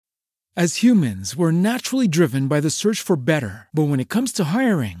As humans, we're naturally driven by the search for better. But when it comes to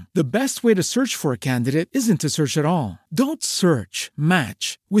hiring, the best way to search for a candidate isn't to search at all. Don't search,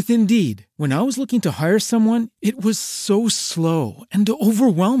 match with Indeed. When I was looking to hire someone, it was so slow and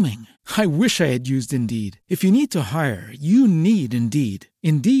overwhelming. I wish I had used Indeed. If you need to hire, you need Indeed.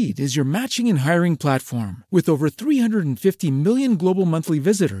 Indeed is your matching and hiring platform with over 350 million global monthly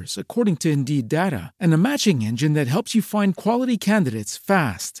visitors, according to Indeed data, and a matching engine that helps you find quality candidates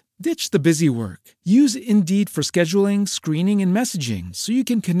fast. Ditch the busy work. Use Indeed for scheduling, screening, and messaging so you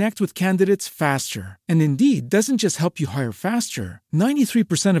can connect with candidates faster. And Indeed doesn't just help you hire faster.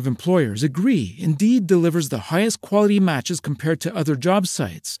 93% of employers agree Indeed delivers the highest quality matches compared to other job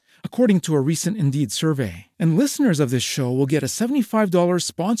sites, according to a recent Indeed survey. And listeners of this show will get a $75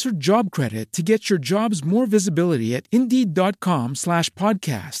 sponsored job credit to get your jobs more visibility at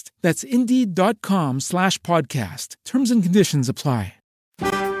Indeed.com/podcast. That's Indeed.com/podcast. Terms and conditions apply.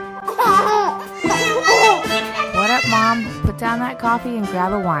 What up, Mom? Put down that coffee and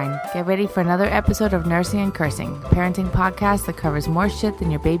grab a wine. Get ready for another episode of Nursing and Cursing, the parenting podcast that covers more shit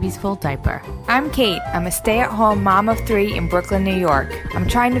than your baby's full diaper. I'm Kate. I'm a stay-at-home mom of 3 in Brooklyn, New York. I'm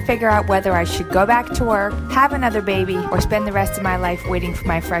trying to figure out whether I should go back to work, have another baby, or spend the rest of my life waiting for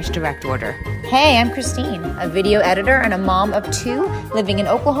my fresh direct order. Hey, I'm Christine, a video editor and a mom of 2 living in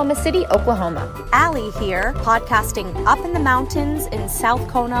Oklahoma City, Oklahoma. Allie here, podcasting up in the mountains in South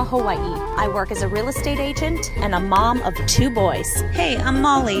Kona, Hawaii. I work as a real estate agent and a mom of 2 boys. Hey, I'm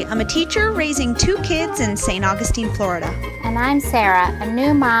Molly. I'm a teacher raising 2 kids in St. Augustine, Florida. And I'm Sarah, a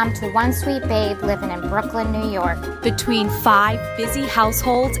new mom to 1 sweet babe living in Brooklyn, New York. Between 5 busy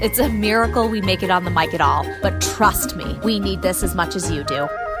households, it's a miracle we make it on the mic at all. But trust me, we need this as much as you do.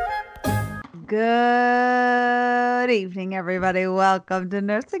 Good evening, everybody. Welcome to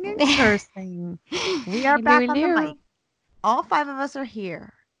Nursing and Cursing. We are back on the mic. All 5 of us are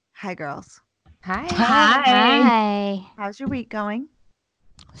here. Hi, girls. Hi. Hi. How's your week going?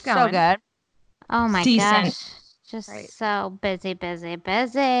 So good. Oh my gosh. Just so busy.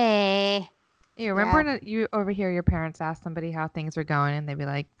 You remember when you overhear your parents ask somebody how things are going and they'd be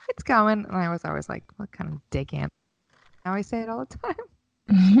like, it's going. And I was always like, what kind of dick answer? Now I say it all the time.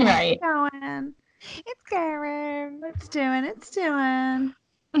 Right. It's going. It's doing.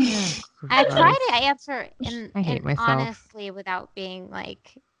 I try to answer I hate myself. honestly without being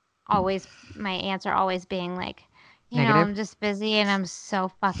like my answer always being like, you Negative. know, I'm just busy and I'm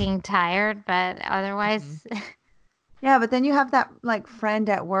so fucking tired, but otherwise Yeah, but then you have that like friend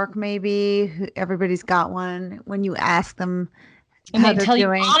at work maybe who everybody's got one when you ask them and how they tell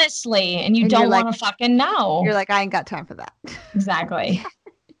doing, you honestly and you don't want to fucking know. You're like, I ain't got time for that. Exactly.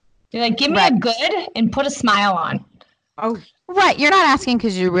 You're like, give me a good and put a smile on. Oh, right. You're not asking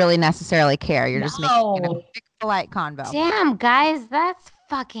because you really necessarily care. You're just making a big, polite convo. damn guys, that's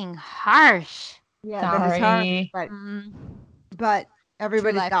fucking harsh. Yeah, Sorry. that is hard, but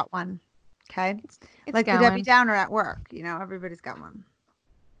everybody's got one. Okay, It's like going. the Debbie Downer at work. You know, everybody's got one.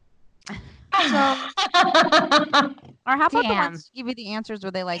 Or how about the Damn. ones who give you the answers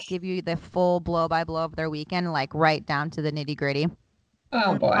where they like give you the full blow by blow of their weekend, like right down to the nitty gritty?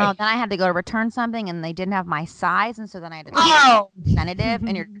 Oh boy. Then I had to go to return something and they didn't have my size, and so then I had to representative,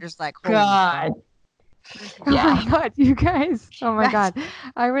 and you're just like, holy God. Oh my God, you guys. Oh my God.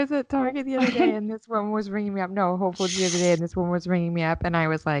 I was at Target the other day and this woman was ringing me up. No, Whole Foods the other day, and this woman was ringing me up and I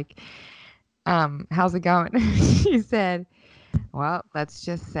was like, how's it going? She said, well, let's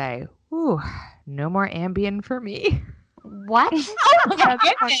just say, ooh, no more Ambien for me. What?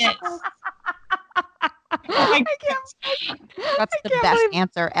 That's the best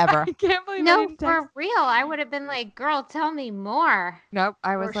answer ever. I can't believe No, I didn't for text. real. I would have been like, girl, tell me more. Nope.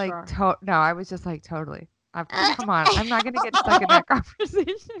 I was For like, sure. no, I was just like, totally. Come on. I'm not going to get stuck in that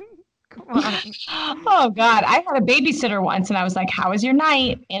conversation. Come on. Oh God. I had a babysitter once and I was like, how was your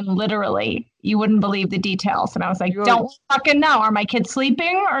night? And literally you wouldn't believe the details. And I was like, don't fucking know. Are my kids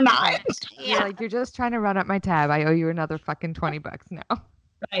sleeping or not? You're like, you're just trying to run up my tab. I owe you another fucking $20 now.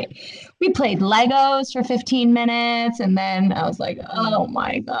 Right. We played Legos for 15 minutes and then I was like, oh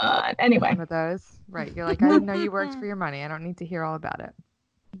my God. Anyway. One of those. Right. You're like, I didn't know you worked for your money. I don't need to hear all about it.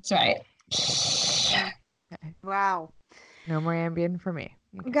 That's right. Okay. Wow. No more Ambien for me.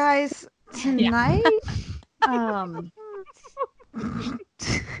 Guys, tonight,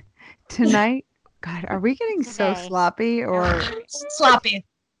 tonight, God, are we getting so Today. sloppy or? Sloppy.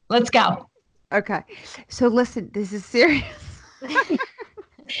 Let's go. Okay, so listen, this is serious.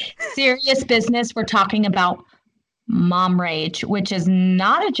 Serious business. We're talking about mom rage, which is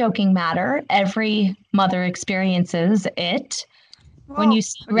not a joking matter. Every mother experiences it. When you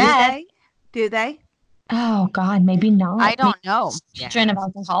see red. Do they? Oh God, maybe not. I don't know. Children of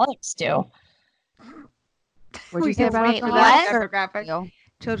alcoholics do. What'd you say about Wait, alcoholics? what?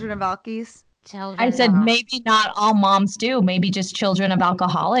 Children of alkies. Children. I said maybe not all moms do. Maybe just children of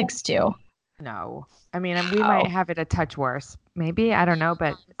alcoholics do. No. I mean, we might have it a touch worse. Maybe. I don't know,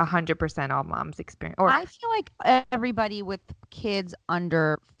 but 100% all moms experience. Or I feel like everybody with kids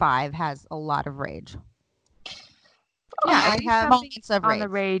under 5 has a lot of rage. yeah, I have moments of on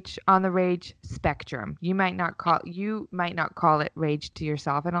the rage spectrum. You might not call it rage to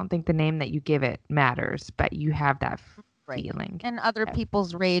yourself. I don't think the name that you give it matters, but you have that feeling. And other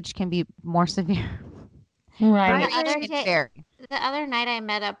people's rage can be more severe. Right. The other night I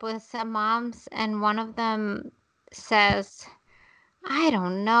met up with some moms, and one of them says, I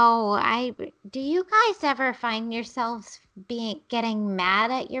don't know. Do you guys ever find yourselves getting mad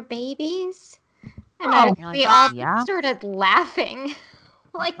at your babies? And we all started laughing.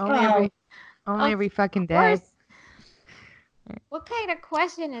 Like only every fucking day. What kind of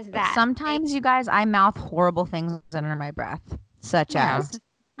question is that? Sometimes, you guys, I mouth horrible things under my breath, such as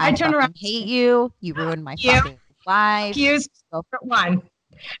I turn around, hate you. You ruined my fucking life. Excuse one.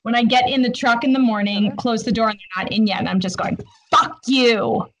 When I get in the truck in the morning, close the door, and they're not in yet, and I'm just going, "Fuck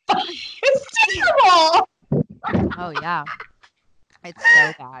you!" It's terrible. Oh yeah, it's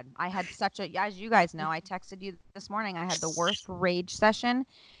so bad. I had as you guys know, I texted you this morning. I had the worst rage session,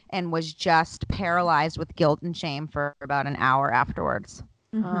 and was just paralyzed with guilt and shame for about an hour afterwards.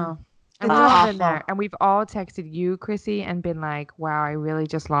 Oh. And we've all been there, and we've all texted you, Chrissy, and been like, wow, I really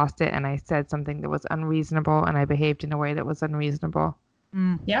just lost it, and I said something that was unreasonable, and I behaved in a way that was unreasonable.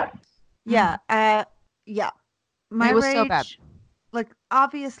 Yeah. Yeah. Yeah. My it was rage, so bad. Like,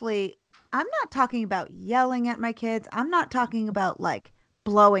 obviously, I'm not talking about yelling at my kids. I'm not talking about, like,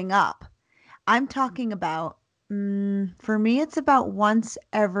 blowing up. I'm talking about, for me, it's about once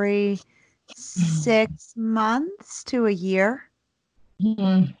every 6 months to a year.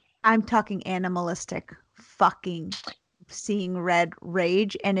 Mm-hmm. I'm talking animalistic fucking seeing red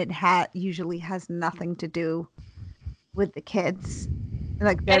rage, and it usually has nothing to do with the kids.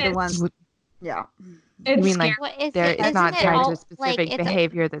 Like, they're the ones. Yeah. I mean, like, it's not tied to a specific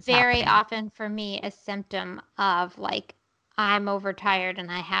behavior that's very happening. often for me a symptom of, like, I'm overtired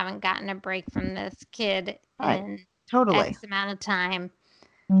and I haven't gotten a break from this kid in X amount of time.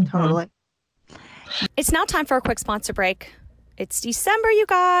 Totally. It's now time for a quick sponsor break. It's December, you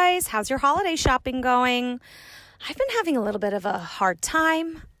guys. How's your holiday shopping going? I've been having a little bit of a hard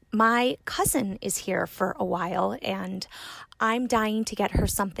time. My cousin is here for a while, and I'm dying to get her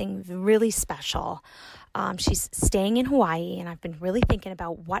something really special. She's staying in Hawaii, and I've been really thinking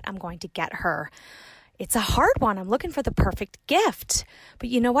about what I'm going to get her. It's a hard one. I'm looking for the perfect gift. But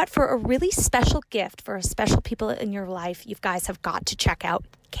you know what? For a really special gift, for a special people in your life, you guys have got to check out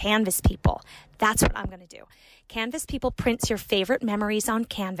Canvas People. That's what I'm going to do. Canvas People prints your favorite memories on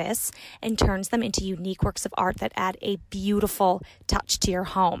canvas and turns them into unique works of art that add a beautiful touch to your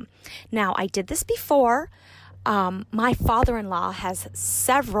home. Now, I did this before. My father-in-law has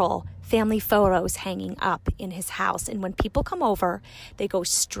several family photos hanging up in his house, and when people come over, they go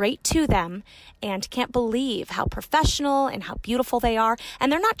straight to them and can't believe how professional and how beautiful they are. And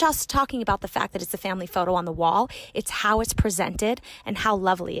they're not just talking about the fact that it's a family photo on the wall, it's how it's presented and how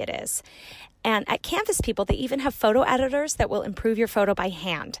lovely it is. And at Canvas People, they even have photo editors that will improve your photo by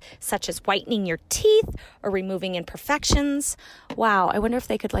hand, such as whitening your teeth or removing imperfections. Wow, I wonder if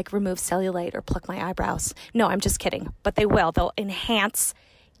they could remove cellulite or pluck my eyebrows. No, I'm just kidding, but they will. They'll enhance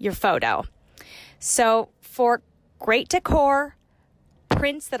your photo. So for great decor,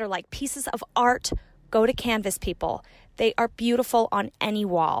 prints that are like pieces of art, go to Canvas People. They are beautiful on any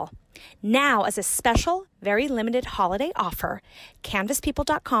wall. Now, as a special, very limited holiday offer,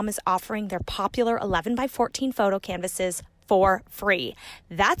 CanvasPeople.com is offering their popular 11x14 photo canvases for free.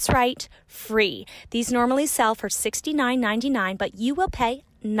 That's right, free. These normally sell for $69.99, but you will pay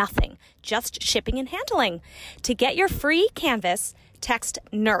nothing, just shipping and handling. To get your free canvas, text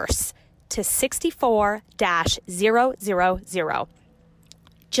NURSE to 64-000.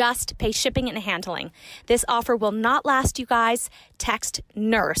 Just pay shipping and handling. This offer will not last, you guys. Text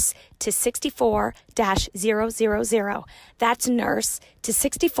NURSE to 64-000. That's NURSE to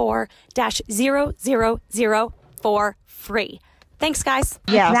 64-000 for free. Thanks, guys.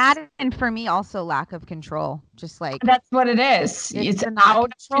 Yeah. That, and for me, also lack of control. Just like that's what it is. It's out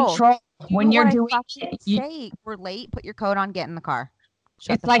of control. When you're doing it, we're late. Put your coat on. Get in the car.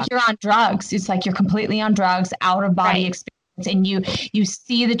 It's like you're on drugs. It's like you're completely on drugs, out of body experience. And you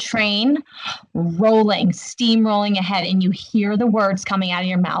see the train rolling, steamrolling ahead, and you hear the words coming out of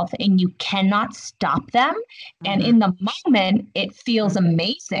your mouth, and you cannot stop them. And in the moment, it feels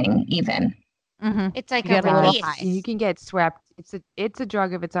amazing, even. It's like You a get a little release. high. You can get swept. It's a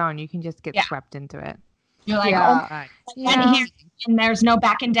drug of its own. You can just get swept into it. You're like, oh, and there's no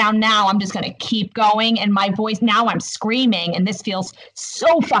backing down now. I'm just going to keep going. And my voice, now I'm screaming. And this feels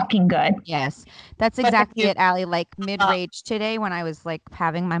so fucking good. Yes. That's exactly it, Allie. Like mid-rage today when I was like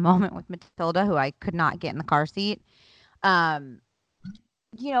having my moment with Matilda, who I could not get in the car seat. You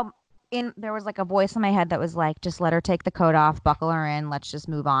know, there was like a voice in my head that was like, just let her take the coat off, buckle her in, let's just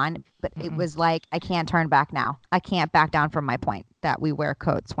move on. But it was like, I can't turn back now. I can't back down from my point that we wear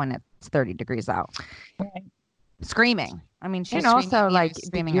coats when it's 30 degrees out. Right. Screaming. I mean, she's and also like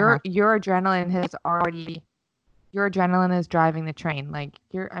your adrenaline is driving the train. Like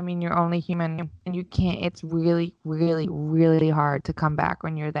you're only human, and you can't. It's really, really, really hard to come back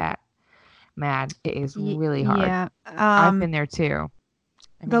when you're that mad. It is really hard. Yeah, I've been there too.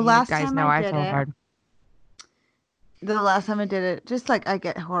 The last you guys time know I I did feel it, hard. The last time I did it, just like I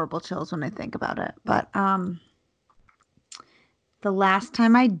get horrible chills when I think about it. But the last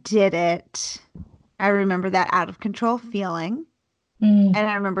time I did it, I remember that out of control feeling. And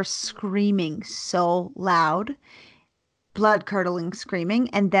I remember screaming so loud, blood curdling screaming.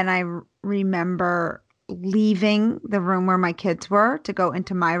 And then I remember leaving the room where my kids were to go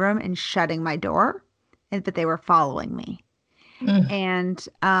into my room and shutting my door, and that they were following me. And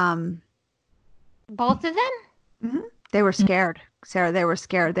both of them? They were scared, Sarah. They were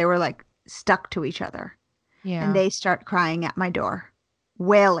scared. They were like stuck to each other. Yeah. And they start crying at my door,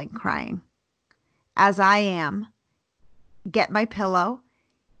 wailing, crying. As I am, get my pillow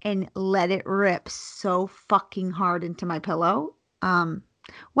and let it rip so fucking hard into my pillow.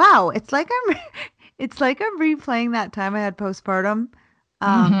 Wow, it's like I'm replaying that time I had postpartum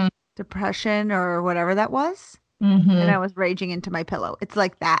depression or whatever that was. And I was raging into my pillow. It's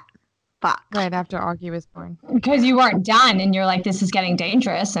like that. Fuck. Right after Augie was born. Because you weren't done and you're like, this is getting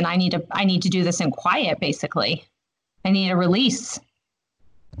dangerous and I need to do this in quiet, basically. I need a release.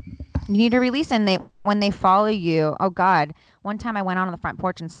 You need a release, and when they follow you, oh God. One time I went on the front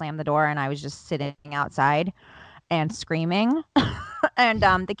porch and slammed the door, and I was just sitting outside and screaming. And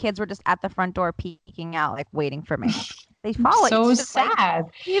the kids were just at the front door peeking out, like waiting for me. They follow. So sad.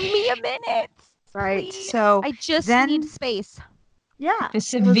 Like, give me a minute. Right. Please. So I just then, need space. Yeah. The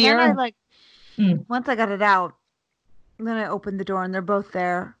severe. Once I got it out, then I opened the door and they're both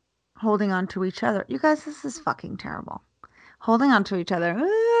there holding on to each other. You guys, this is fucking terrible. Holding on to each other.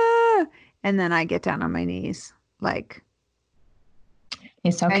 And then I get down on my knees. Like,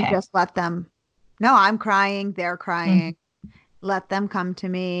 it's okay. And just let them. No, I'm crying. They're crying. Let them come to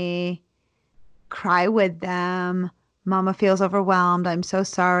me. Cry with them. Mama feels overwhelmed. I'm so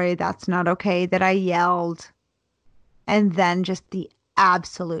sorry. That's not okay that I yelled. And then just the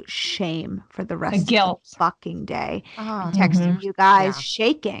absolute shame for the rest of the fucking day. Texting you guys,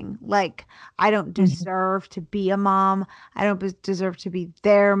 shaking. Like, I don't deserve to be a mom. I don't deserve to be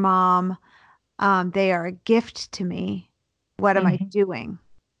their mom. They are a gift to me. What am I doing?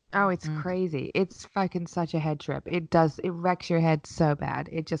 Oh, it's crazy. It's fucking such a head trip. It wrecks your head so bad.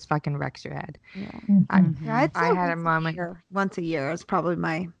 It just fucking wrecks your head. Yeah. I had a moment. Once a year is probably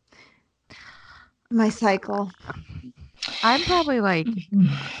my cycle. I'm probably like,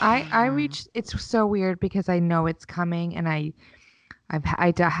 I reach, it's so weird because I know it's coming, and I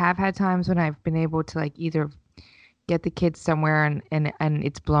have had times when I've been able to like either get the kids somewhere and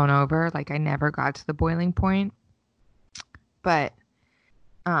it's blown over. Like I never got to the boiling point. But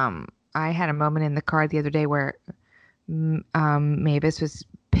I had a moment in the car the other day where Mavis was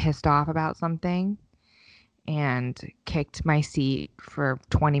pissed off about something and kicked my seat for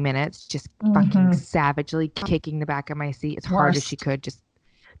 20 minutes, just fucking savagely kicking the back of my seat as hard as she could, just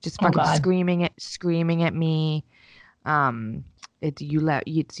fucking screaming at me.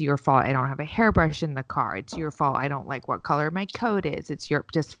 It's your fault I don't have a hairbrush in the car. It's your fault I don't like what color my coat is. It's your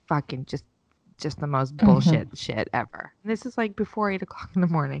just the most bullshit shit ever. And this is like before 8 o'clock in the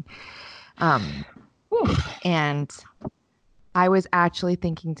morning. And I was actually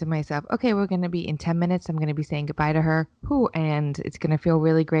thinking to myself, okay, we're going to be in 10 minutes. I'm going to be saying goodbye to her. And it's going to feel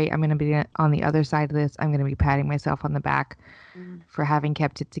really great. I'm going to be on the other side of this. I'm going to be patting myself on the back for having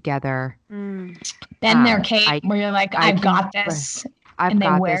kept it together. Then there, Kate, where you're like, I've got this. And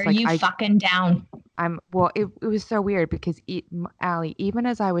they wear you fucking down. It was so weird because Allie, even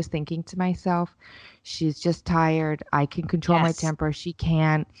as I was thinking to myself, she's just tired. I can control my temper. She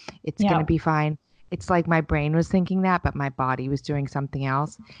can't. It's going to be fine. It's like my brain was thinking that, but my body was doing something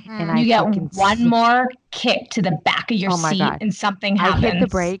else. And you get one more kick to the back of your seat and something happens. I hit the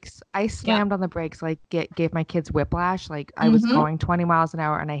brakes. I slammed on the brakes, like gave my kids whiplash. Like I was going 20 miles an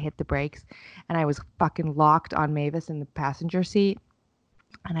hour and I hit the brakes and I was fucking locked on Mavis in the passenger seat.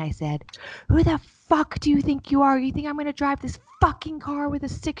 And I said, who the fuck do you think you are? You think I'm going to drive this fucking car with a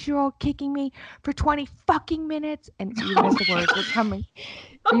 6-year-old kicking me for 20 fucking minutes? And even as the words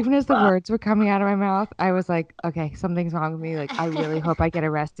were coming out of my mouth, I was like, okay, something's wrong with me. Like, I really hope I get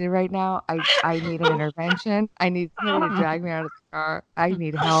arrested right now. I need an intervention. I need somebody to drag me out of the car. I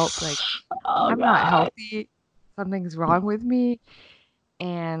need help. Like, I'm not healthy. Something's wrong with me.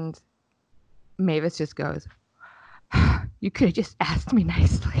 And Mavis just goes, you could have just asked me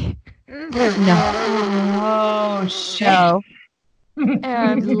nicely. No. Oh, shit.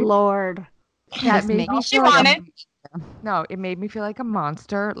 And Lord. That made me she feel like wanted. no, it made me feel like a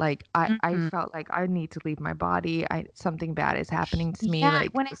monster. Like I felt like I need to leave my body. Something bad is happening to me. Yeah,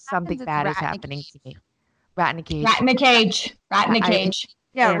 Like when it something happens, it's bad is rat in a happening to me. Rat in a cage. Rat in a cage. Rat in a cage.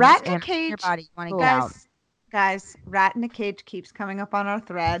 Yeah, And- rat in a and- cage. Your body, you want to get out. Guys, rat in a cage keeps coming up on our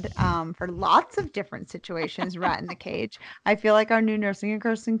thread for lots of different situations. Rat in a cage. I feel like our new nursing and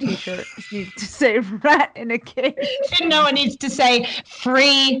cursing t-shirt needs to say rat in a cage. No, it needs to say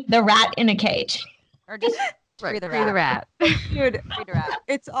free the rat in a cage. Or just free the rat. Dude, Free the rat.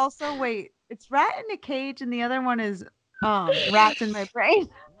 it's also it's rat in a cage and the other one is rats in my brain.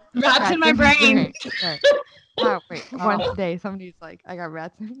 Rats in my brain. Right. Oh, wait. One day somebody's like, I got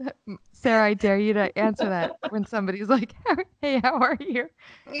rats in that. Sarah, I dare you to answer that when somebody's like, hey, how are you?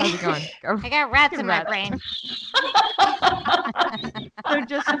 How's it going? I got rats in my brain. They're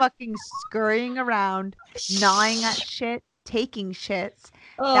just fucking scurrying around, gnawing at shit, taking shits.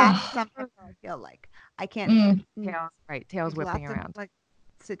 That's something I feel like. I can't. Tails whipping lots around. Of, like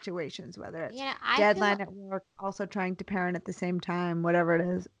situations, whether it's Yeah, I deadline feel- at work, also trying to parent at the same time, whatever it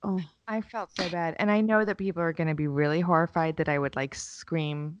is. Oh, I felt so bad. And I know that people are going to be really horrified that I would like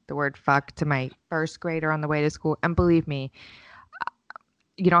scream the word fuck to my first grader on the way to school. And believe me,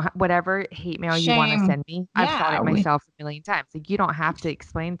 you don't whatever hate mail you want to Shame. send me. I've thought it Yeah, myself a million times. Like, you don't have to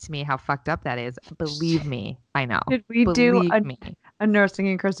explain to me how fucked up that is. Believe me, I know. did we do Believe me. a nursing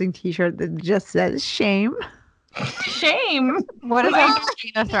and cursing t-shirt that just says shame? Shame. What is that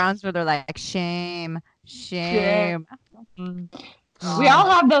Game of Thrones where they're like, shame. We all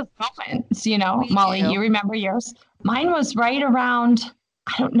have those moments, you know. Molly, do. you remember yours? Mine was right around,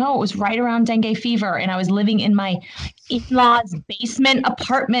 I don't know, it was right around dengue fever. And I was living in my in-laws' basement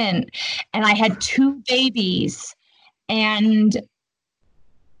apartment. And I had 2 babies. And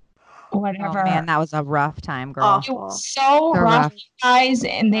whatever. Oh man, that was a rough time, girl. It was so They're rough, rough. guys.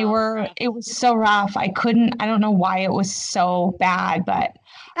 And it was so rough. I don't know why it was so bad, but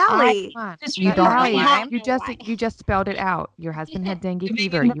Allie, Come on. just You don't really have, had- you just spelled it out. Your husband had dengue Living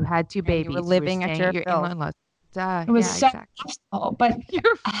fever. in the- You had 2 babies. you were living at staying your at filth. in-laws. Duh. it was yeah, so exactly. awful. But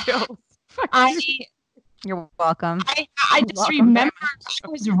Your filth. Fuck I you. You're welcome. I just remember I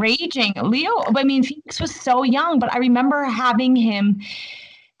was raging. Leo, I mean, Phoenix was so young, but I remember having him.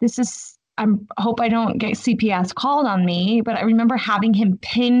 I hope I don't get CPS called on me, but I remember having him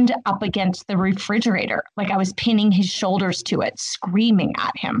pinned up against the refrigerator. Like I was pinning his shoulders to it, screaming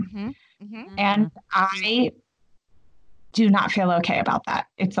at him. And I do not feel okay about that.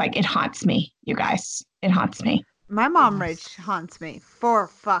 It's like, it haunts me, you guys. It haunts me. my mom rage haunts me for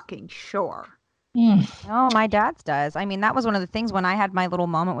fucking sure. No, my dad's does. I mean, that was one of the things when I had my little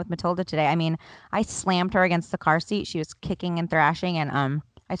moment with Matilda today. I mean, I slammed her against the car seat. She was kicking and thrashing, and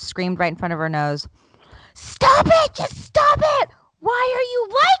I screamed right in front of her nose, "Stop it! Just stop it! Why are you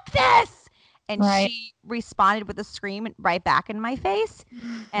like this?" And she responded with a scream right back in my face.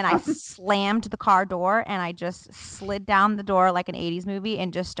 And I slammed the car door and I just slid down the door like an 80s movie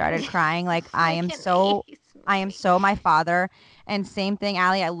and just started crying like I am so my father. And same thing,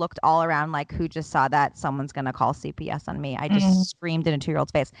 Allie, I looked all around like, who just saw that? Someone's going to call CPS on me. I just screamed in a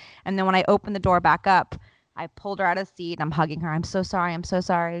 2-year-old's face. And then when I opened the door back up, I pulled her out of the seat and I'm hugging her. I'm so sorry. I'm so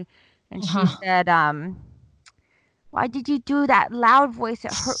sorry. And she said, why did you do that loud voice?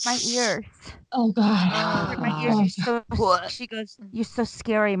 It hurt my ears. Oh, God. It hurt my ears. She goes, "You're so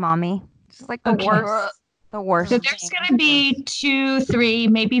scary, Mommy." It's like the worst. The worst. So there's going to be 2, 3,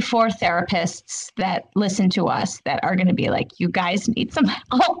 maybe 4 therapists that listen to us that are going to be like, you guys need some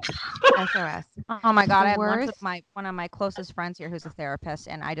help. SOS. Oh my God. The I had lunch worst. with one of my closest friends here who's a therapist,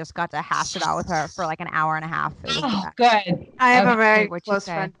 and I just got to hash it out with her for like an hour and a half. It was Good. I have a Okay, very what'd you close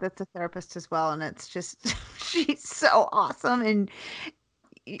say? friend that's a therapist as well, and it's just she's so awesome, and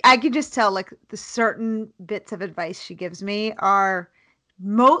I can just tell like the certain bits of advice she gives me are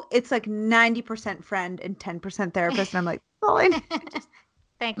it's like 90% friend and 10% therapist, and I'm like, fine.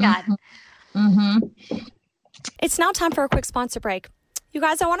 Thank God. It's now time for a quick sponsor break. You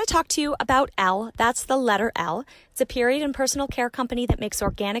guys, I want to talk to you about Elle. That's the letter L. It's a period and personal care company that makes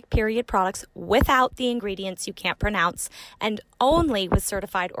organic period products without the ingredients you can't pronounce and only with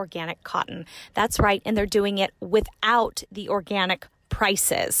certified organic cotton. That's right, and they're doing it without the organic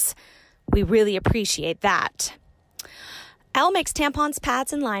prices. We really appreciate that. Elle makes tampons,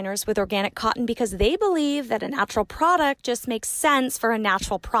 pads, and liners with organic cotton because they believe that a natural product just makes sense for a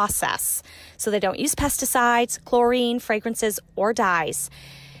natural process. So they don't use pesticides, chlorine, fragrances, or dyes.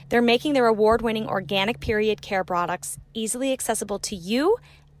 They're making their award-winning organic period care products easily accessible to you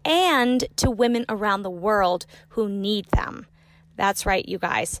and to women around the world who need them. That's right, you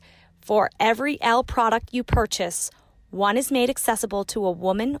guys. For every Elle product you purchase, one is made accessible to a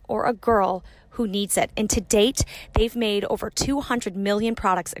woman or a girl who needs it. And to date, they've made over 200 million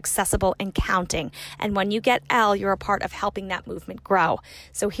products accessible and counting. And when you get Elle, you're a part of helping that movement grow.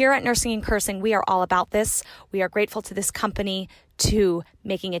 So here at Nursing and Cursing, we are all about this. We are grateful to this company to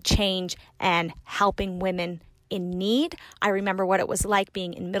making a change and helping women in need. I remember what it was like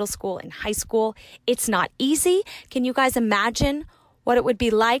being in middle school and high school. It's not easy. Can you guys imagine what it would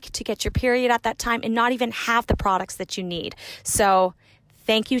be like to get your period at that time and not even have the products that you need? So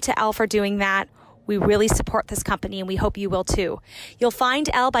thank you to Elle for doing that. We really support this company and we hope you will too. You'll find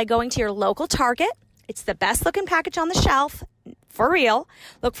Elle by going to your local Target. It's the best looking package on the shelf, for real.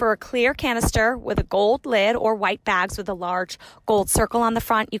 Look for a clear canister with a gold lid or white bags with a large gold circle on the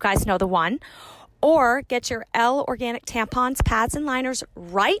front. You guys know the one. Or get your Elle organic tampons, pads, and liners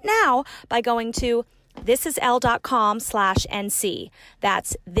right now by going to thisiselle.com/NC.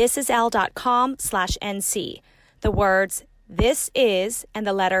 That's thisiselle.com/NC. The words this is and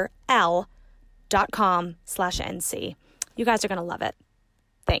the letter L.com/NC. You guys are going to love it.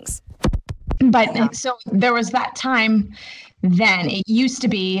 Thanks. But so there was that time then. It used to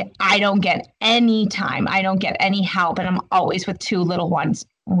be, I don't get any time. I don't get any help. And I'm always with two little ones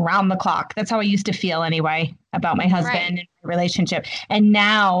around the clock. That's how I used to feel anyway about my husband and my relationship. And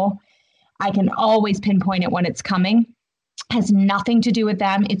now I can always pinpoint it when it's coming. Has nothing to do with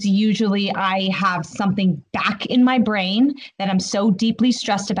them. It's usually I have something back in my brain that I'm so deeply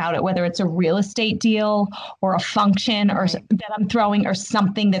stressed about it, whether it's a real estate deal or a function or that I'm throwing or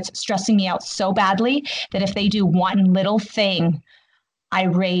something that's stressing me out so badly that if they do one little thing, I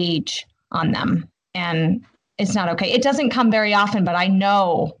rage on them and it's not okay. It doesn't come very often, but I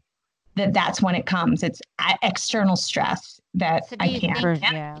know that that's when it comes. It's external stress that So I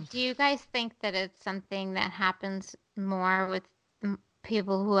can't. do you guys think that it's something that happens more with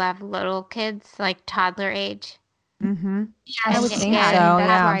people who have little kids, like toddler age? Mm-hmm. Yes, I would think so. That's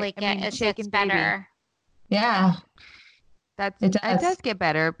Yeah. probably it gets better. Yeah. It does. does get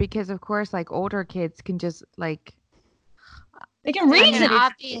better because, of course, like older kids can just like they can reason.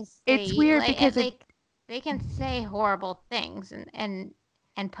 Obviously, it's weird like, because they can say horrible things and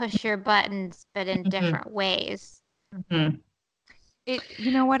push your buttons, but in different ways. Mm-hmm.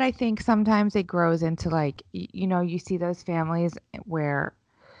 You know what I think sometimes it grows into like, you see those families where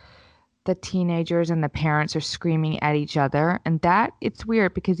the teenagers and the parents are screaming at each other, and that it's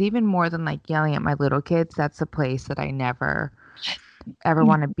weird because even more than like yelling at my little kids, that's a place that I never ever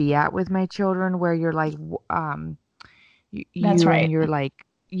want to be at with my children, where you're like That's right. and you're like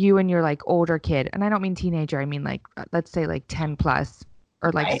you and your like older kid, and I don't mean teenager, I mean like let's say like 10 plus,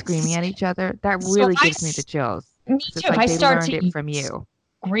 or like screaming at each other. That really gives me the chills. Me It's too. like If I they start learned to it from you.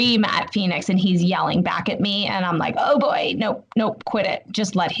 scream at Phoenix and he's yelling back at me and I'm like, oh boy, nope, quit it.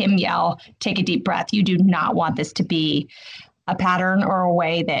 Just let him yell. Take a deep breath. You do not want this to be a pattern or a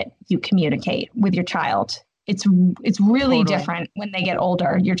way that you communicate with your child. It's really different when they get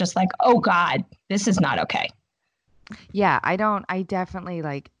older. You're just like, oh God, this is not okay. Yeah, I definitely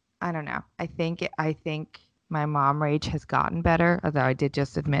like, I don't know. I think my mom rage has gotten better, although I did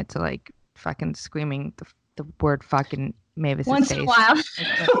just admit to like fucking screaming the word fucking Mavis's Once face. in a while.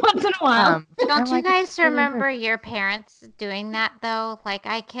 Once in a while. Don't you like, guys it's really remember weird. your parents doing that though? Like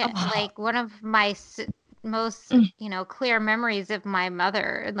I can't, like one of my most, clear memories of my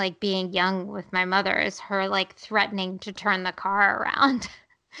mother, like being young with my mother, is her like threatening to turn the car around.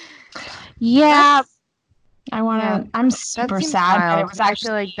 Yeah. I'm super seems sad, but it wild. was I feel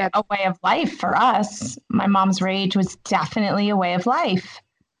actually like that's a way of life for us. My mom's rage was definitely a way of life.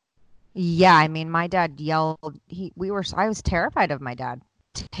 Yeah, I mean, my dad yelled. I was terrified of my dad.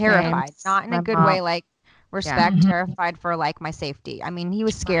 Terrified, not in a My good mom. way, like respect. Mhm. Terrified for like my safety. I mean, he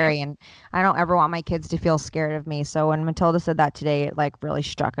was scary, and I don't ever want my kids to feel scared of me. So when Matilda said that today, it like really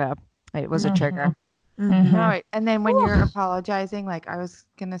struck up. It was a trigger. Mhm. No, and then when you're apologizing, like I was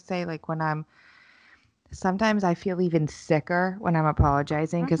gonna say, like when I'm sometimes I feel even sicker when I'm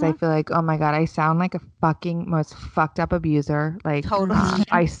apologizing because I feel like, oh my God, I sound like a fucking most fucked up abuser. Like, Totally.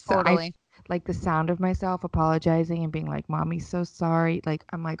 I Totally. like the sound of myself apologizing and being like, Mommy's so sorry. Like,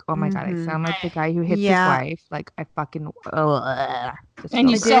 I'm like, oh my God, I sound like the guy who hits his wife. Like, I fucking. And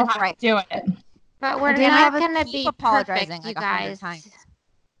you still have to do it. But we're did not have a- going to keep be apologizing perfect, you like 100 guys. times.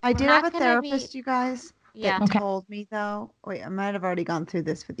 I did We're have not a gonna therapist, be- you guys, Yeah. that told me though. Wait, I might have already gone through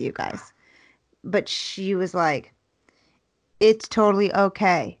this with you guys, but she was like, "It's totally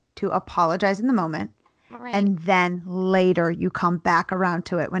okay to apologize in the moment, Right. and then later you come back around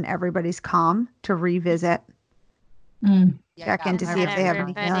to it when everybody's calm to revisit, check in to see if they have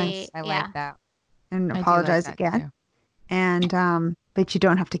any feelings, I like that. and I do like apologize that, again." too. And but you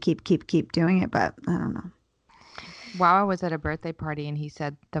don't have to keep doing it. But I don't know. Wow, I was at a birthday party and he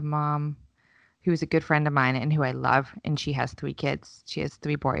said the mom, who is a good friend of mine and who I love, and she has 3 kids. She has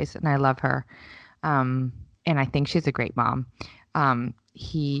 3 boys, and I love her. And I think she's a great mom.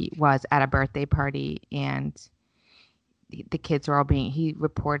 He was at a birthday party and the kids were all he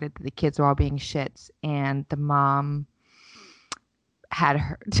reported that the kids were all being shits, and the mom had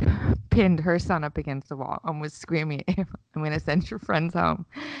her pinned her son up against the wall and was screaming, I'm going to send your friends home.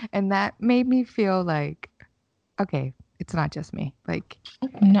 And that made me feel like, okay, it's not just me. Like,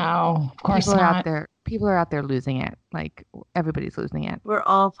 no, of course people are not. out there. People are out there losing it. Like, everybody's losing it. We're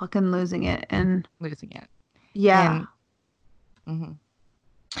all fucking losing it, and Losing it. yeah, And,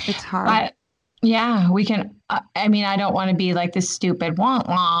 it's hard. But yeah, we can. I mean, I don't want to be like this stupid wah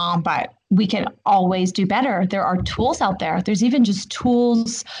wah, but we can always do better. There are tools out there. There's even just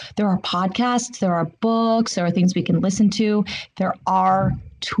tools. There are podcasts. There are books. There are things we can listen to. There are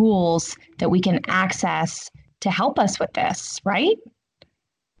tools that we can access to help us with this, right?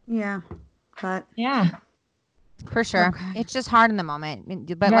 Yeah, but yeah, For sure. It's just hard in the moment.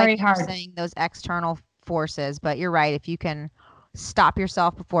 But Very like you were hard. saying, those external forces, but you're right. If you can stop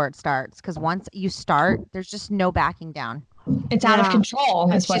yourself before it starts, because once you start, there's just no backing down. It's out of Yeah. control.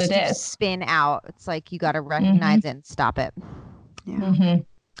 That's It's what just it you is. spin out. It's like you got to recognize it and stop it. yeah.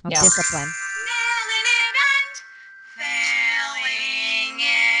 Mm-hmm. That's discipline.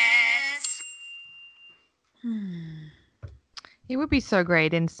 it would be so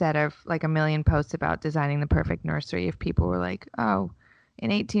great instead of like a million posts about designing the perfect nursery if people were like, oh,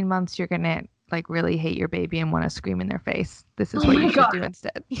 in 18 months, you're going to like really hate your baby and want to scream in their face. This is Oh what my you should God. do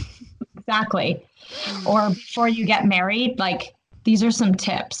instead. Exactly. Or before you get married, like these are some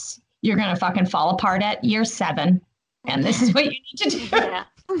tips. You're going to fucking fall apart at year 7. And this is what you need to do. Yeah.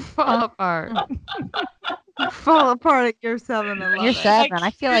 Fall apart. Fall apart at year 7. I love Year it. 7. I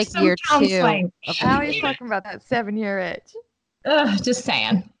feel like here's some year 2. counseling. of Now the he's baby. talking about that 7-year itch. Just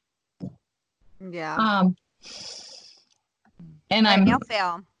saying. Yeah. And I'm Nail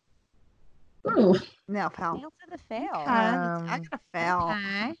fail. ooh, Nail fail. Nail to the fail. I got a fail.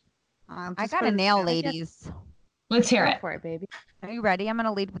 Okay. I Just got for a the nail, fail. ladies. let's hear Go it. for it, baby. Are you ready? I'm going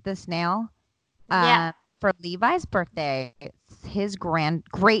to lead with this nail. Yeah. For Levi's birthday, his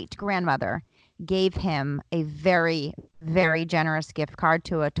great grandmother gave him a very, very generous gift card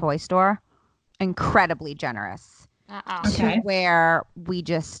to a toy store. Incredibly generous. Uh-oh. Okay. To where we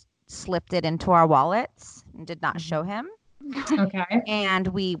just slipped it into our wallets and did not show him. Okay. And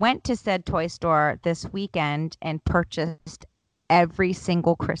we went to said toy store this weekend and purchased every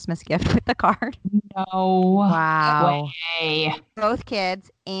single Christmas gift with the card. No Wow. way. Both kids,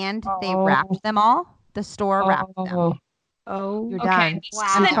 and they Oh. wrapped them all. The store wrapped them. Oh, You're okay. done. This is Wow.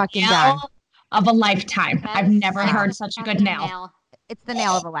 I'm the fucking nail done. of a lifetime. That I've is never such heard a such a good fucking nail. It's the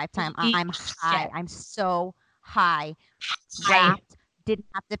nail of a lifetime. Holy I'm high. shit. I'm so high. High. Wrapped. Didn't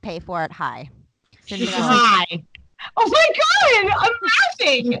have to pay for it. High. Cindy goes, Hi. Oh my God, I'm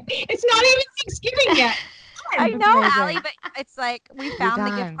laughing. It's not even Thanksgiving yet. I That's know, amazing. Allie, but it's like we found the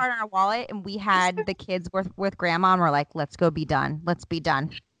gift done. card in our wallet and we had the kids with grandma and we're like, let's go be done. Let's be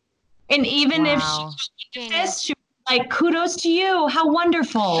done. And even Wow. if she this, she was like, kudos to you. How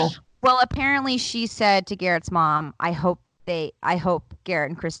wonderful. Well, apparently she said to Garrett's mom, I hope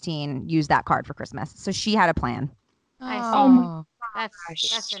Garrett and Christine use that card for Christmas. So she had a plan. Oh, That's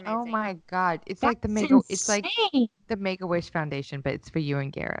amazing. oh my God. It's That's like the insane. the Make-A-Wish Foundation, but it's for you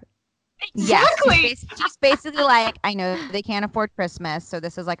and Garrett. Exactly. Yes, she's basically like, I know they can't afford Christmas, so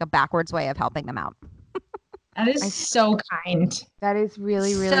this is like a backwards way of helping them out. That is so kind. That is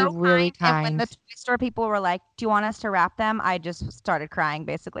really, really, So really kind. And when kind. the toy store people were like, do you want us to wrap them? I just started crying,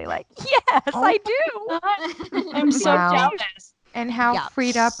 basically like, yes, I do. I'm so Wow. jealous. And how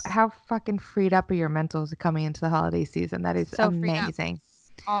Yeah. fucking freed up are your mentals coming into the holiday season? That is So freed up. amazing.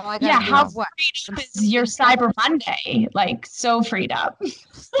 Yeah, how freed up is your Cyber Monday? Like, so freed up.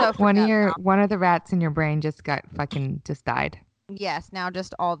 So One of the rats in your brain just died. Yes, now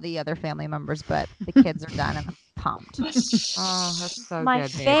just all the other family members, but the kids are done and I'm pumped. Oh, that's so My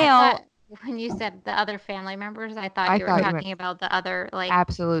good, babe. fail. When you said the other family members, I thought I you were thought you talking meant about the other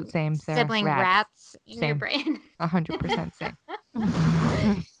absolute same, Sarah. sibling rats in your Same. brain. 100% same.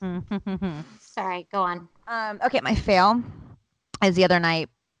 Sorry, go on. Okay, my fail is the other night.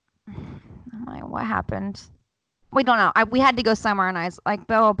 I'm like, what happened? We don't know. We had to go somewhere, and I was like,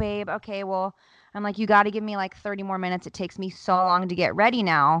 "Oh, babe, okay, well," I'm like, "You got to give me like 30 more minutes. It takes me so long to get ready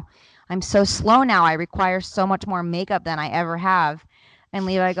now. I'm so slow now. I require so much more makeup than I ever have." And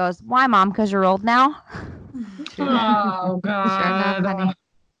Levi goes, "Why, Mom? Because you're old now?" Oh, God. Sure enough, honey.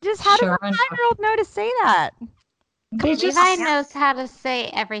 Just how Sure does a 9-year-old know to say that? Levi knows how to say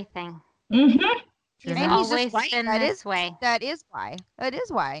everything. Mm-hmm. He's Maybe he's always just right. been this way. That is why. That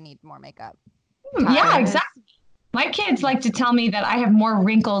is why I need more makeup. Yeah, exactly. My kids like to tell me that I have more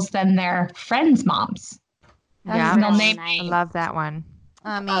wrinkles than their friends' moms. Yeah, They'll name I love that one.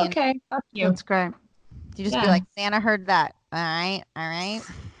 I mean, okay, fuck you. That's great. You just be Yeah. like, Santa heard that. All right.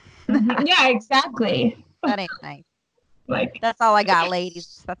 Yeah, exactly. That ain't nice. Like, that's all I got,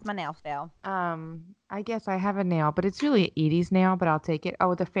 ladies. That's my nail fail. I guess I have a nail, but it's really Edie's nail, but I'll take it.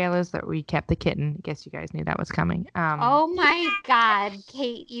 Oh, the fail is that we kept the kitten. I guess you guys knew that was coming. Oh my God,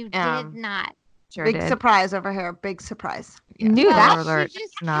 Kate, you did not. Sure Big did. surprise over here. Big surprise. Knew Well, that. she Alert.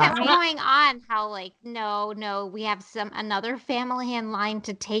 just Not. kept going on how like no, we have another family in line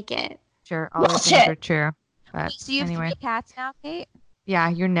to take it. Sure, all those things are true. But So you have anyway, 3 cats now, Kate? yeah,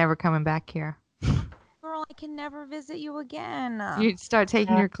 you're never coming back here. Girl, I can never visit you again. You start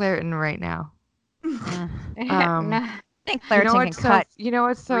taking your Claritin right now. No. I think Claritin can cut. You know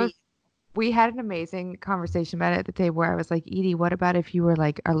what's so? We had an amazing conversation about it at the table where I was like, Edie, what about if you were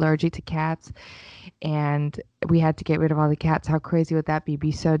like allergic to cats and we had to get rid of all the cats? How crazy would that be?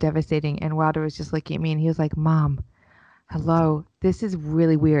 Be so devastating. And Wilder was just looking at me and he was like, Mom, hello, this is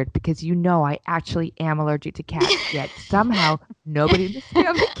really weird because you know I actually am allergic to cats, yet somehow nobody in this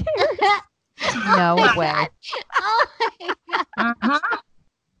family cares. No way. Oh my God. uh-huh.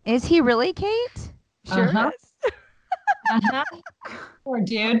 Is he really, Kate? Sure is. Uh-huh. Poor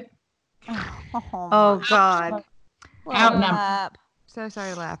dude. Oh God. Outnumbered. So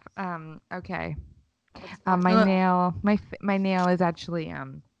sorry to laugh. Okay. My nail is actually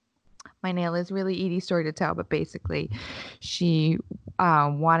my nail is really Edie's story to tell, but basically she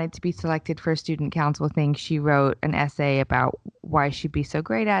wanted to be selected for a student council thing. She wrote an essay about why she'd be so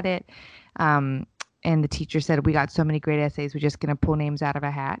great at it. And the teacher said, we got so many great essays, we're just going to pull names out of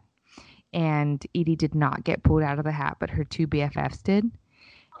a hat. And Edie did not get pulled out of the hat, but her 2 BFFs did.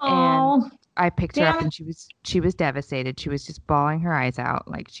 Oh, and I picked her up and she was devastated. She was just bawling her eyes out.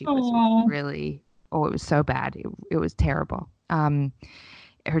 Like she was really, it was so bad. It was terrible.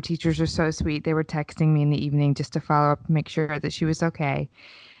 Her teachers were so sweet. They were texting me in the evening just to follow up and make sure that she was okay.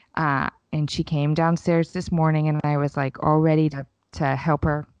 And she came downstairs this morning and I was like all ready to help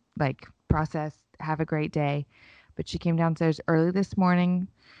her like process, have a great day. But she came downstairs early this morning.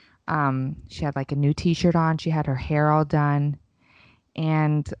 She had like a new t-shirt on. She had her hair all done.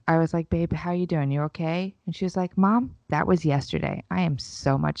 And I was like, babe, how you doing? You okay? And she was like, Mom, that was yesterday. I am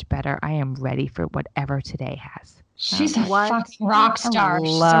so much better. I am ready for whatever today has. She's a fucking rock star. I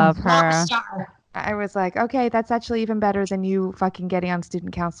love She's a rock her. star. I was like, okay, that's actually even better than you fucking getting on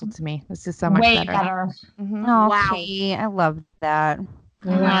student council to me. This is so much Way better. better. Mhm. Oh, Wow. Kate, I love that.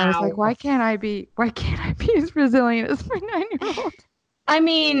 And I was like, why can't I be as resilient as my 9-year-old? I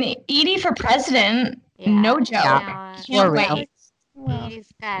mean, Edie for president, Yeah. no joke. Yeah. Can't wait.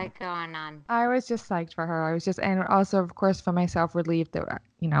 He's got it going on. I was just psyched for her. I was just, and also, of course, for myself, relieved that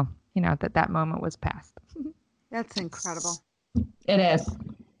that moment was past. That's incredible. It is.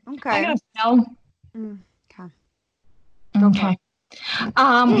 Okay. I gotta tell. Okay.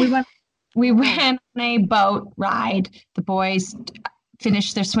 Okay. We went on a boat ride. The boys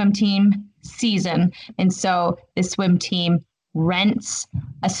finished their swim team season, and so the swim team rents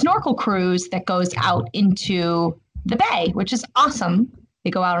a snorkel cruise that goes out into the bay, which is awesome.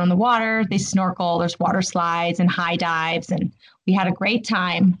 They go out on the water, they snorkel, there's water slides and high dives, and we had a great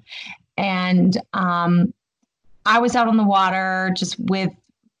time. And I was out on the water just with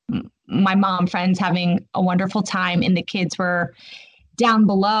my mom friends having a wonderful time, and the kids were down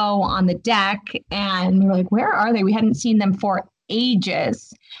below on the deck, and we were like, where are they? We hadn't seen them for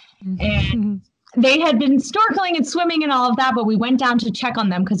ages. And they had been snorkeling and swimming and all of that, but we went down to check on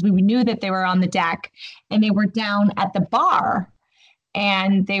them because we knew that they were on the deck, and they were down at the bar,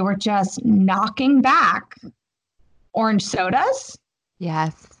 and they were just knocking back orange sodas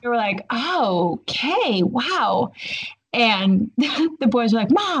Yes. They were like, oh, okay, wow. And the boys were like,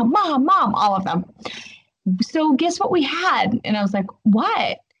 Mom, all of them. So guess what we had? And I was like,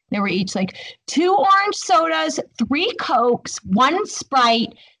 what? They were each like 2 orange sodas, 3 Cokes, 1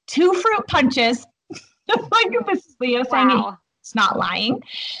 Sprite, 2 fruit punches. Like this is Leo saying it. It's not lying.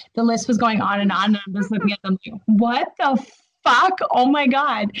 The list was going on, and I'm just looking at them like, what the fuck? Oh my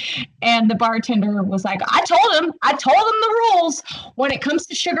God. And the bartender was like, I told him the rules. When it comes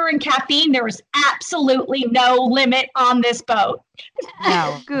to sugar and caffeine, there is absolutely no limit on this boat.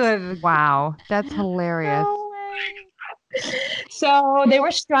 No. Good. Wow. That's hilarious. So they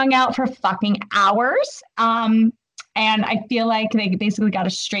were strung out for fucking hours. And I feel like they basically got a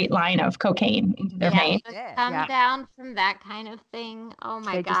straight line of cocaine into their vein. Come down from that kind of thing. Oh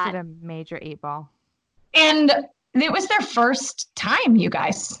my They God. just did a major 8-ball. And it was their first time, you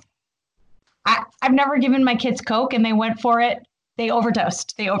guys. I've never given my kids Coke, and they went for it. They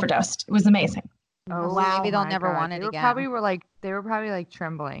overdosed. It was amazing. Oh, wow. Maybe they'll never want it They again. They were probably like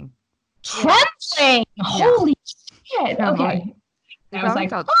trembling. Trembling! Holy shit. Okay. They I was probably like,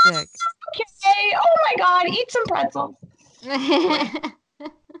 felt oh, sick. okay. Oh my God, eat some pretzels.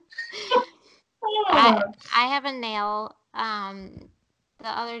 I have a nail. The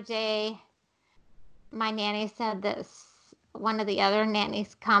other day, my nanny said that one of the other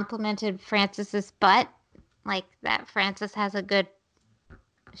nannies complimented Frances's butt, like that Frances has a good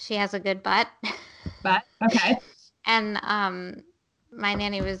butt. But okay. And my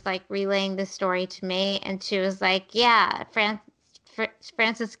nanny was like relaying the story to me, and she was like, "Yeah,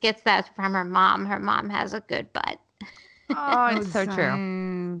 Frances gets that from her mom. Her mom has a good butt." Oh, it's so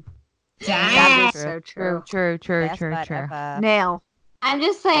true. That is so true. True. Nail. I'm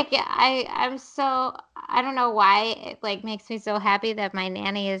just like, I'm so, I don't know why it like makes me so happy that my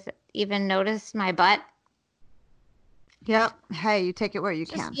nanny has even noticed my butt. Yep. Hey, you take it where you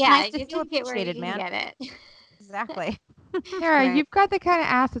can. Yeah, nice to you feel take it where you appreciated, can man. get it. Exactly. Sarah, Right. you've got the kind of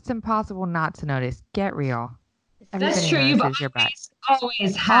ass it's impossible not to notice. Get real. That's Everybody true. You've notices your butt.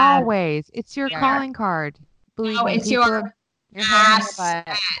 always had. Always. It's your calling card. Believe No, me, it's people- your ass.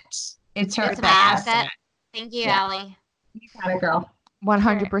 It's her It's an ass. asset. Thank you, Yeah. Allie. You got it, girl.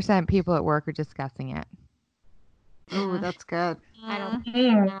 100% people at work are discussing it. Ooh, that's good. I don't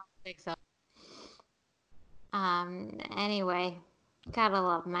Mm. think so. Anyway, gotta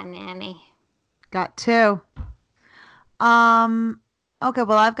love my nanny. Got 2. Okay,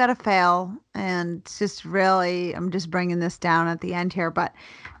 well, I've got a fail, and it's just really, I'm just bringing this down at the end here, but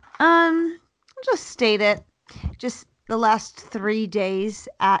I'll just state it. Just the last 3 days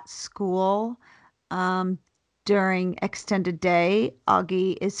at school, during extended day,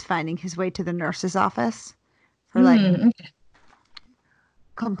 Augie is finding his way to the nurse's office for like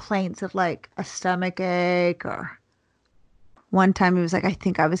complaints of like a stomach ache, or one time he was like, I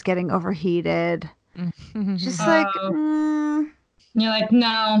think I was getting overheated. Just like, You're like,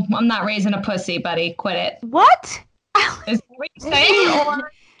 no, I'm not raising a pussy, buddy. Quit it. what? Is that what you're saying?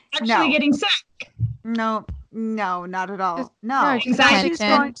 Or actually No. getting sick? No, not at all. Just- no, no, just She's Attention.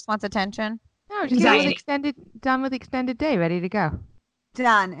 going Just wants attention. No, just Anxiety. done with extended day, ready to go.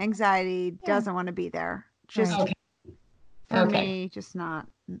 done. Anxiety doesn't want to be there. Just Okay. for Okay. me, just not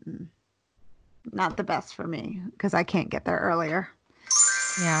the best for me because I can't get there earlier.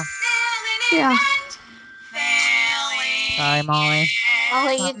 Yeah. Yeah. Sorry, Molly.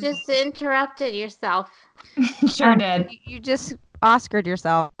 Molly, you just interrupted yourself. Sure did. You just Oscared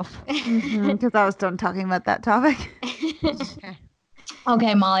yourself. Because I was done talking about that topic.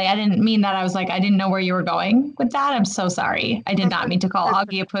 Okay, Molly, I didn't mean that. I was like, I didn't know where you were going with that. I'm so sorry. I did not mean to call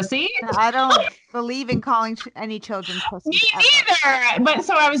Augie a pussy. I don't believe in calling any children pussies. Me neither. But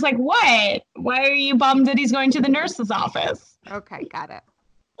so I was like, what? Why are you bummed that he's going to the nurse's office? Okay, got it.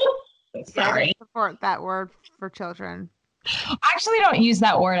 Sorry. Yeah, support that word for children. I actually don't use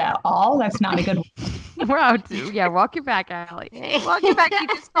that word at all. That's not a good word. Wow, yeah, walk it back, Allie. Walk it back. You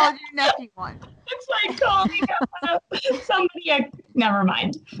just called your nephew one. It's like calling somebody. Never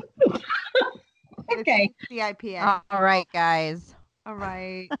mind. Okay. It's the IPA. All right, guys. All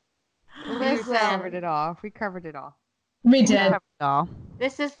right. We covered it all. We covered it all. We did.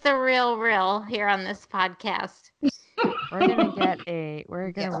 This is the real here on this podcast.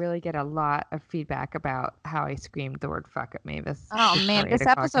 We're gonna really get a lot of feedback about how I screamed the word fuck at me this. Oh man, before this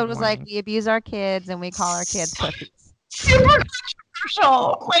 8 o'clock in episode the was like morning. we abuse our kids and we call our kids pussies. Super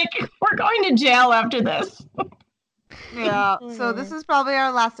controversial. Like we're going to jail after this. Yeah. So this is probably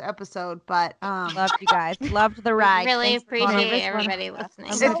our last episode, but Loved you guys. Loved the ride. Really Thanks for calling. appreciate everybody listening.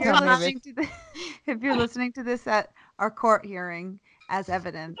 if you're listening to this at our court hearing as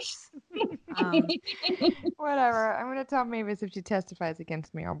evidence. Whatever. I'm gonna tell Mavis if she testifies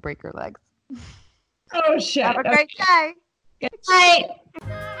against me, I'll break her legs. Oh shit. Have a great day. Good night.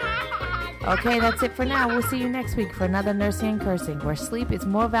 Okay, that's it for now. We'll see you next week for another Nursing and Cursing, where sleep is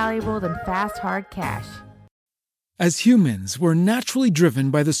more valuable than fast, hard cash. As humans, we're naturally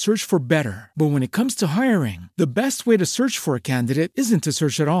driven by the search for better. But when it comes to hiring, the best way to search for a candidate isn't to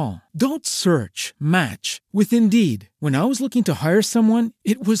search at all. Don't search, match with Indeed. When I was looking to hire someone,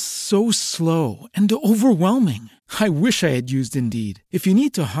 it was so slow and overwhelming. I wish I had used Indeed. If you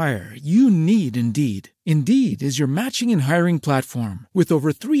need to hire, you need Indeed. Indeed is your matching and hiring platform with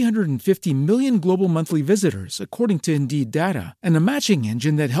over 350 million global monthly visitors, according to Indeed data, and a matching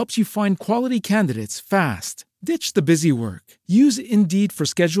engine that helps you find quality candidates fast. Ditch the busy work. Use Indeed for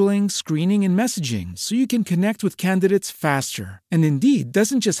scheduling, screening, and messaging so you can connect with candidates faster. And Indeed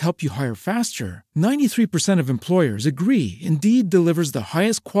doesn't just help you hire faster. 93% of employers agree Indeed delivers the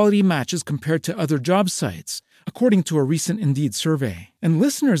highest quality matches compared to other job sites, according to a recent Indeed survey. And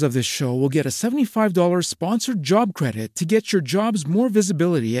listeners of this show will get a $75 sponsored job credit to get your jobs more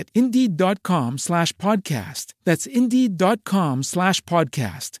visibility at Indeed.com/podcast. That's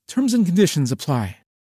Indeed.com/podcast. Terms and conditions apply.